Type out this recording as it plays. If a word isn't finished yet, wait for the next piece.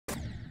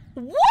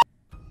What?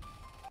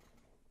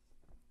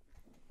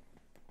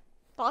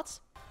 Thoughts?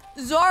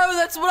 Zaro,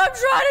 that's what I'm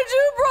trying to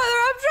do, brother.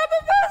 I'm trying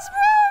my best, bro.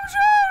 I'm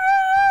trying.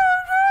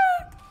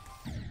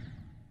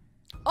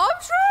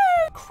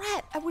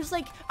 Crap. I was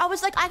like,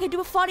 I could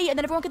do a funny, and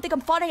then everyone could think I'm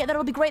funny, and then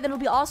it'll be great, then it'll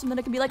be awesome, then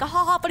it can be like a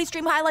haha funny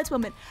stream highlights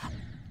moment.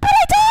 But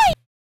I died!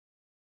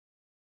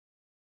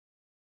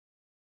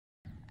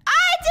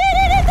 I did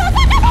it in the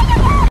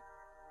fucking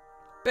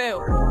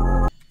Boo.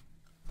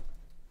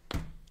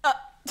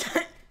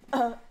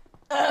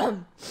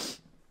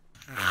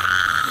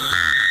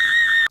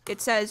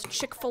 It says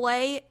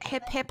Chick-fil-A,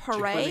 hip hip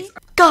hooray.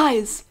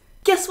 Guys,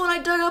 guess what I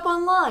dug up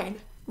online?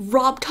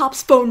 Rob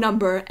Top's phone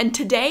number, and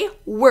today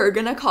we're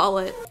gonna call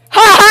it. Ha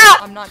ha!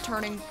 I'm not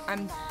turning.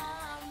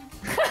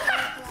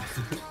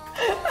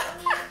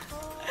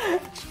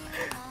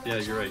 Yeah,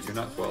 you're right. You're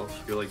not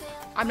 12. You're like.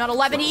 I'm not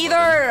 11 either.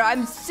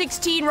 I'm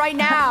 16 right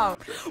now.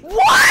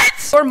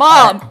 What? Your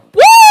mom.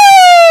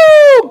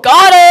 Woo!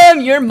 Got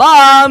him. Your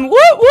mom. Woo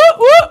woo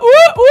woo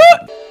woo woo.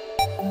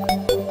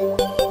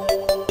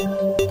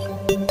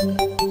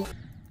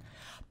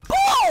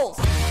 Balls.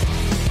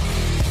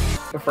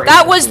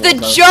 That was the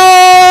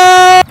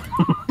joke.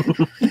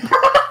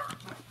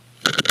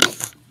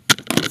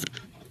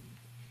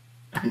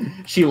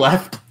 She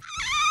left.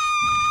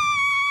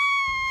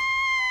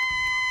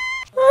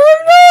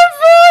 I'm not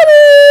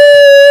funny.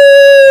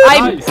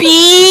 I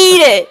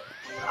beat it.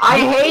 I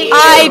hate you.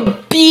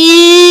 I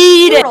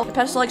beat it.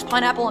 Pesto likes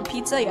pineapple on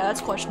pizza. Yeah,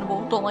 that's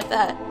questionable. Don't like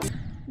that.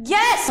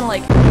 Yes. I'm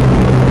like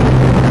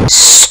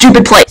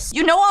stupid place.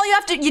 You know all you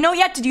have to. You know what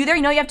you have to do there.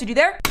 You know what you have to do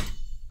there.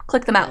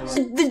 Click the mouse.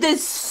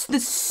 The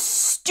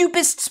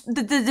stupidest.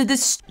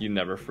 You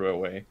never threw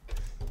away.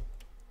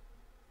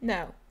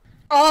 No.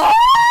 Oh!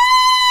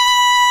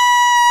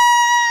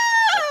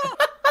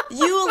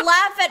 You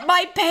laugh at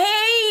my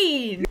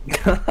pain!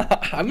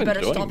 I'm You better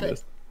enjoying stop this.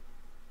 it.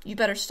 You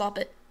better stop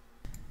it.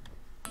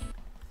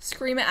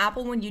 Scream at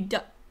Apple when you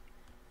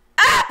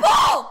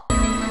Apple!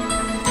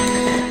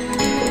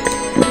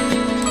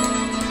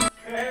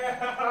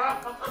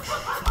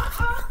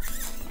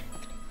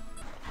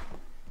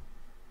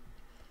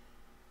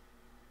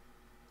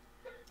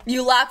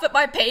 You laugh at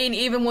my pain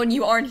even when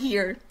you aren't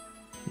here.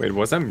 Wait,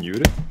 was I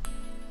muted?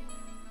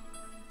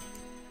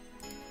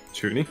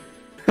 Junie?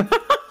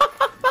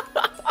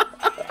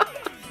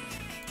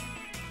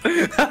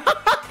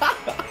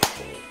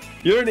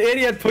 You're an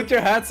idiot! Put your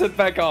headset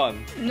back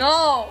on!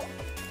 No!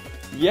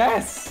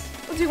 Yes!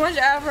 Too much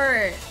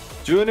effort.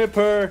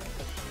 Juniper!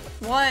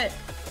 What?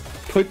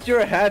 Put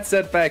your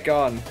headset back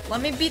on! Let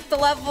me beat the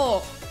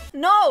level.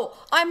 No!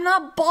 I'm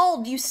not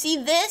bald. You see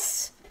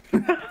this?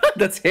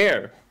 That's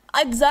hair!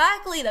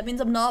 Exactly. That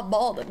means I'm not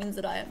bald. That means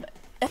that I am.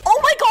 Oh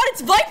my god,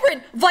 it's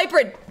Vibrant!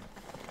 Vibrant!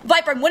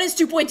 Vibrant, when is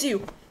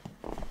 2.2?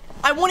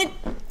 I want it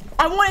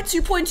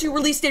 2.2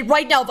 release date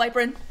right now,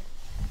 Vibrant.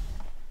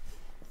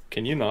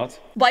 Can you not?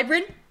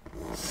 Vibrant?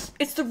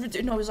 It's the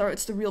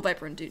it's the real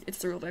Vibrant, dude. It's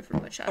the real Vibrant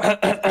in my chat.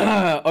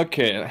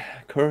 Okay,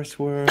 curse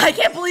word. I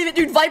can't believe it,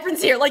 dude.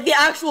 Vibrant's here, like the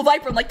actual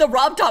Vibrant, like the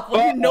Rob Top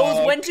one who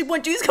knows when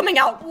 2.2 is coming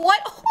out.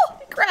 What?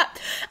 Holy crap!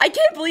 I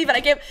can't believe it.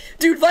 I can't,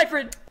 dude.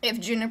 Vibrant. If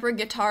Juniper,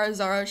 Guitar,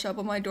 Zara show up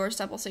on my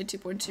doorstep, I'll say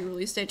 2.2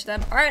 release date to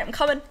them. All right, I'm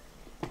coming.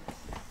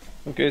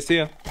 Okay, see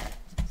ya.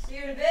 See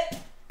you in a bit.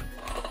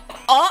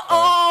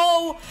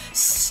 Uh-oh!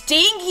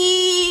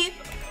 Stinky!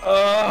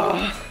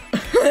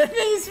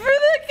 Thanks for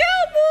the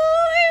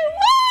cowboy!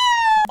 Woo!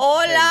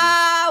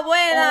 Hola,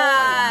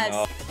 buenas!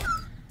 Oh,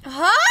 no.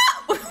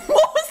 Huh? What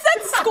was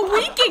that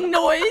squeaking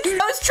noise?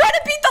 I was trying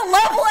to beat the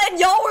level and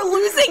y'all were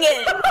losing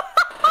it!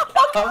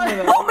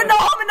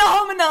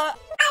 Homina!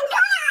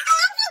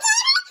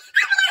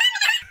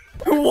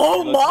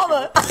 Whoa,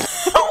 mama!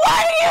 Why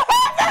do you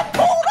have that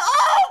pulled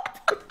up?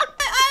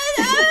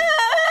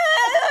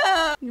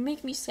 You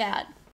make me sad.